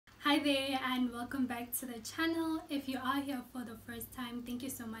there and welcome back to the channel. If you are here for the first time, thank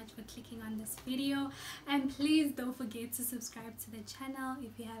you so much for clicking on this video, and please don't forget to subscribe to the channel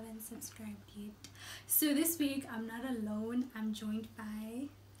if you haven't subscribed yet. So this week I'm not alone. I'm joined by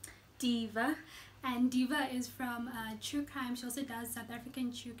Diva, and Diva is from True Crime. She also does South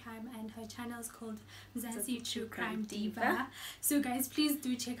African True Crime, and her channel is called Mzansi True Crime Diva. So guys, please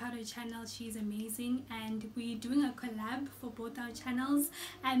do check out her channel. She's amazing, and we're doing a collab for both our channels,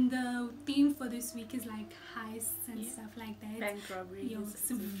 and the theme for this week is like heists and stuff like that, bank robberies,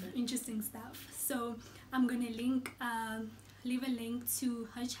 some interesting stuff. So I'm gonna leave a link to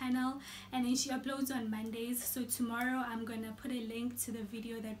her channel, and then she uploads on Mondays. So tomorrow I'm gonna put a link to the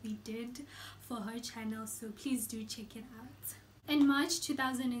video that we did for her channel, so please do check it out. In March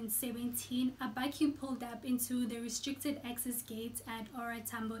 2017, a bakkie pulled up into the restricted access gate at O.R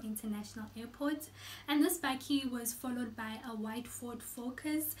Tambo International Airport, and this bakkie was followed by a white Ford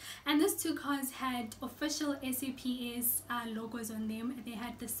Focus, and these two cars had official SAPS logos on them. They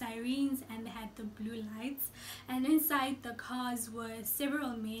had the sirens and they had the blue lights, and inside the cars were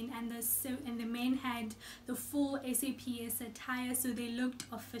several men, and the men had the full SAPS attire, so they looked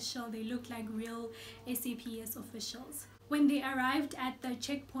official. They looked like real SAPS officials. When they arrived at the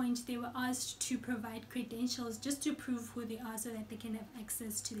checkpoint, they were asked to provide credentials just to prove who they are so that they can have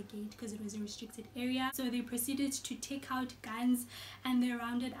access to the gate, because it was a restricted area. So they proceeded to take out guns, and they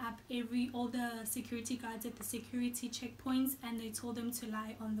rounded up all the security guards at the security checkpoints, and they told them to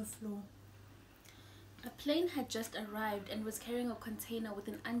lie on the floor. A plane had just arrived and was carrying a container with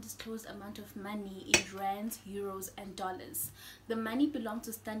an undisclosed amount of money in rands, euros and dollars. The money belonged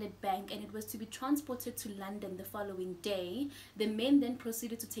to Standard Bank, and it was to be transported to London the following day. The men then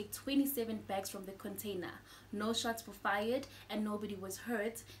proceeded to take 27 bags from the container. No shots were fired and nobody was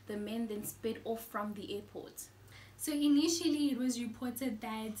hurt. The men then sped off from the airport. So initially it was reported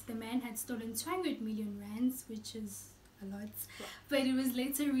that the man had stolen 200 million rands, which is a lot, but it was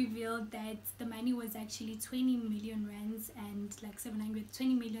later revealed that the money was actually 20 million rands and like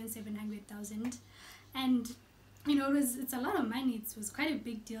 20,700,000, and you know, it's a lot of money. It was quite a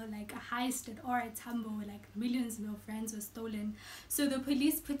big deal, like a heist at O.R Tambo, like millions of rands were stolen. So the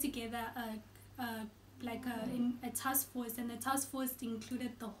police put together a task force, and the task force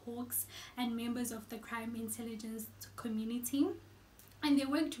included the Hawks and members of the crime intelligence community. And they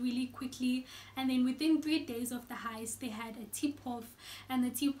worked really quickly, and then within 3 days of the heist they had a tip-off, and the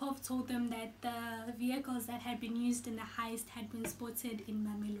tip-off told them that the vehicles that had been used in the heist had been spotted in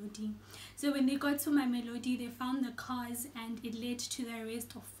Mamelodi. So when they got to Mamelodi, they found the cars, and it led to the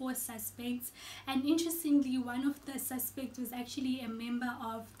arrest of 4 suspects. And interestingly, one of the suspects was actually a member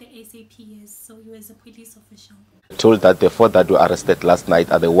of the SAPS, so he was a police official. Told that the 4 that were arrested last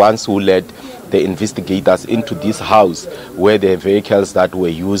night are the ones who led the investigators into this house where the vehicles that were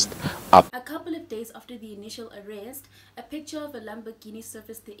used up. A couple of days after the initial arrest, a picture of a Lamborghini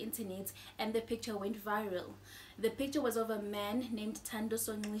surfaced the internet, and the picture went viral. The picture was of a man named Thando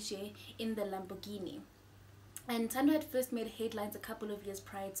Soncishe in the Lamborghini. And Thando had first made headlines a couple of years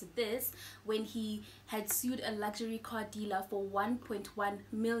prior to this, when he had sued a luxury car dealer for 1.1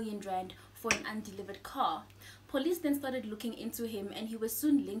 million rand for an undelivered car. Police then started looking into him, and he was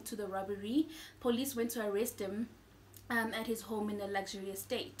soon linked to the robbery. Police went to arrest him at his home in a luxury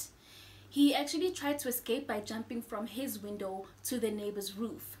estate. He actually tried to escape by jumping from his window to the neighbor's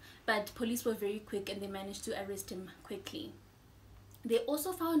roof, but police were very quick and they managed to arrest him quickly. They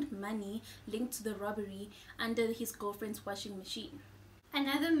also found money linked to the robbery under his girlfriend's washing machine.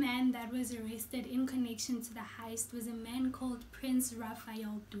 Another man that was arrested in connection to the heist was a man called Prince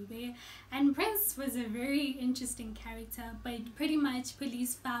Raphael Dube, and Prince was a very interesting character, but pretty much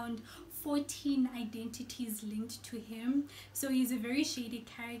police found 14 identities linked to him, so he's a very shady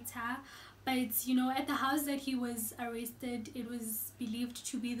character. But you know, at the house that he was arrested, it was believed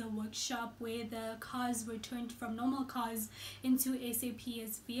to be the workshop where the cars were turned from normal cars into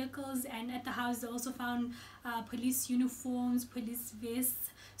SAPS vehicles, and at the house they also found police uniforms, police vests.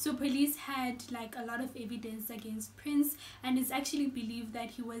 So police had like a lot of evidence against Prince, and it's actually believed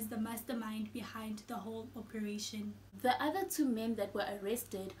that he was the mastermind behind the whole operation. The other 2 men that were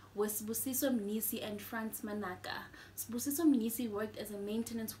arrested were Sbusiso Mnisi and Franz Manaka. Sbusiso Mnisi worked as a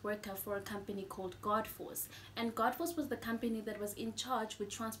maintenance worker for a company called Godforce, and Godforce was the company that was in charge with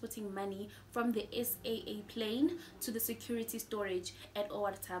transporting money from the SAA plane to the security storage at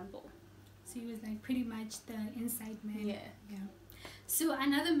O.R Tambo. So he was like pretty much the inside man. Yeah. So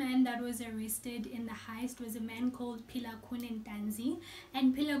another man that was arrested in the heist was a man called Pilakune Ntanzi,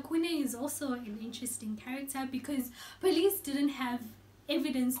 and Pilakune is also an interesting character because police didn't have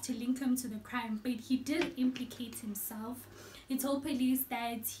evidence to link him to the crime, but he did implicate himself. He told police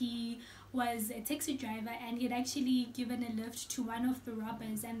that he was a taxi driver and he had actually given a lift to one of the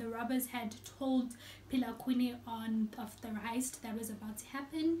robbers, and the robbers had told Pilakune of the heist that was about to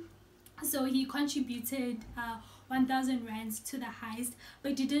happen. So he contributed 1,000 rands to the heist,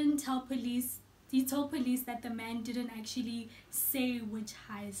 but he didn't tell police. He told police that the man didn't actually say which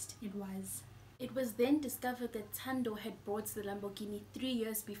heist it was. It was then discovered that Tando had bought the Lamborghini 3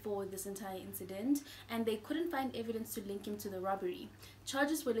 years before this entire incident, and they couldn't find evidence to link him to the robbery.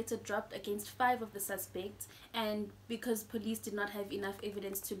 Charges were later dropped against 5 of the suspects, and because police did not have enough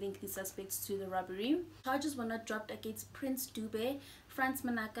evidence to link the suspects to the robbery, charges were not dropped against Prince Dube, Franz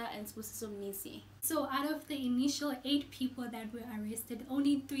Manaka, and Spusiso Mnisi. So out of the initial 8 people that were arrested,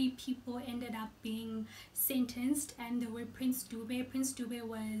 only 3 people ended up being sentenced, and they were Prince Dube. Prince Dube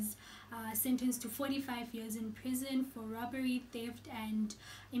was sentenced to 45 years in prison for robbery, theft, and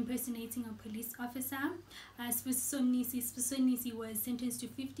impersonating a police officer. Spusiso Mnisi was sentenced to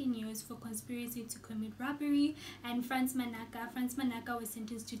 15 years for conspiracy to commit robbery, and Franz Manaka was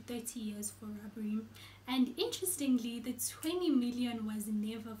sentenced to 30 years for robbery. And interestingly, the 20 million was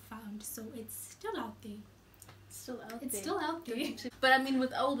never found, so it's still out there. Still out there. But I mean,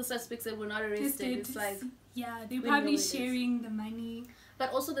 with all the suspects that were not arrested, it's like, yeah, they're probably sharing the money.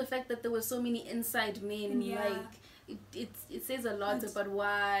 But also the fact that there were so many inside men, like it says a lot about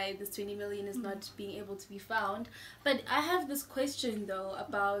why this 20 million is not being able to be found. But I have this question though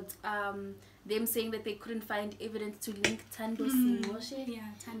about them saying that they couldn't find evidence to link Tando Singoshe.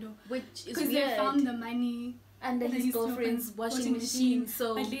 Yeah, Tando. Which is because they found the money under his girlfriend's washing machine.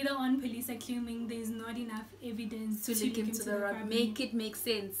 So, but later on, police are claiming there's not enough evidence to link him to the robbery. Make it make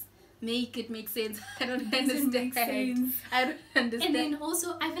sense. Make it make sense. I don't understand. I don't understand. And then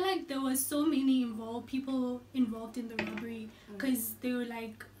also, I feel like there were so many people involved in the robbery, because they were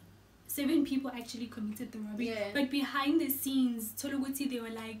like 7 people actually committed the robbery. Yeah. But behind the scenes, Tologuti, there were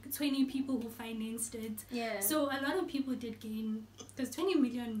like 20 people who financed it. Yeah. So a lot of people did gain, because 20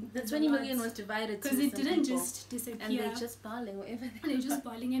 million. The 20 million was divided because it didn't just disappear. And they're just balling wherever they're just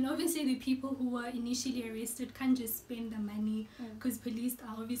balling. And obviously the people who were initially arrested can't just spend the money, because police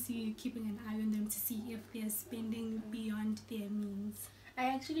are obviously keeping an eye on them to see if they're spending beyond their means. I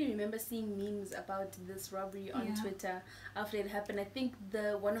actually remember seeing memes about this robbery on Twitter after it happened. I think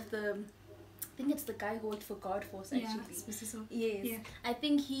it's the guy who worked for Guard Force actually. Yes. Yeah. I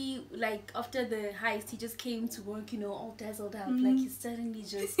think he, like, after the heist, he just came to work, you know, all dazzled up. Like, he suddenly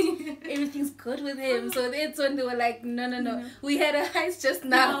just, everything's good with him. So that's when they were like, no. We had a heist just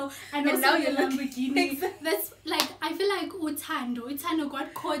now. And now you're Lamborghini. That's, like, I feel like Utando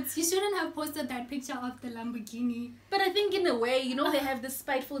got caught. He shouldn't have posted that picture of the Lamborghini. But I think in a way, you know, they have this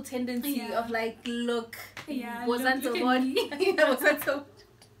spiteful tendency of like, look at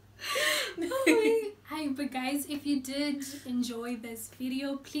me. Hi, but guys, if you did enjoy this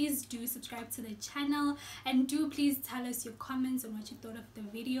video, please do subscribe to the channel, and do please tell us your comments on what you thought of the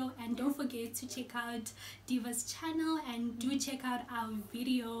video, and don't forget to check out Diva's channel, and do check out our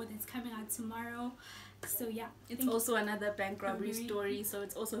video that's coming out tomorrow. So yeah, it's also another bank robbery story, so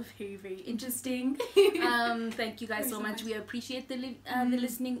it's also very, very interesting. Thank you guys so much. We appreciate the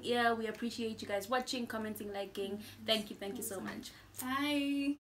listening ear. We appreciate you guys watching, commenting, liking. Thank you so much. Bye.